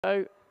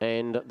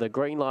And the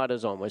green light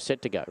is on. We're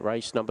set to go.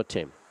 Race number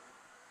 10.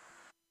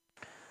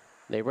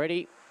 They're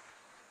ready.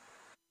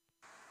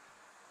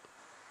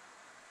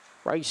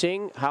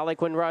 Racing,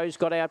 Harlequin Rose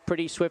got out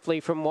pretty swiftly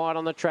from wide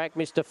on the track.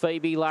 Mr.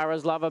 Phoebe,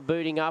 Lara's Lover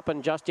booting up,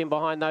 and just in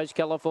behind those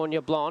California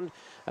Blonde.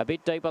 A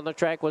bit deep on the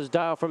track was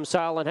Dale from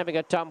Sale, and having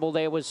a tumble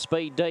there was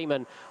Speed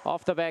Demon.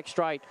 Off the back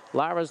straight,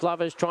 Lara's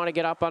Lover's trying to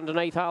get up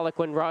underneath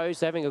Harlequin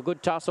Rose, having a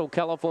good tussle.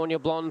 California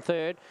Blonde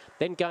third.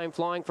 Then Game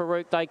Flying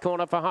Farouk, they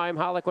corner for home.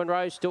 Harlequin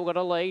Rose still got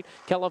a lead.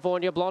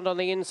 California Blonde on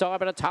the inside,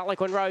 but it's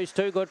Harlequin Rose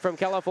too good from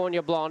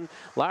California Blonde.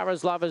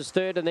 Lara's Lover's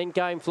third, and then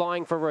Game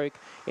Flying Farouk.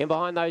 In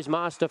behind those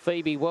Master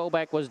Phoebe, well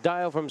back was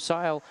Dale from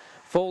Sale.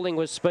 Falling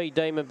was Speed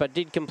Demon, but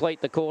did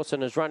complete the course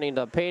and is running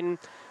the pen.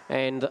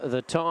 And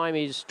the time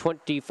is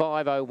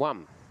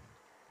 25:01.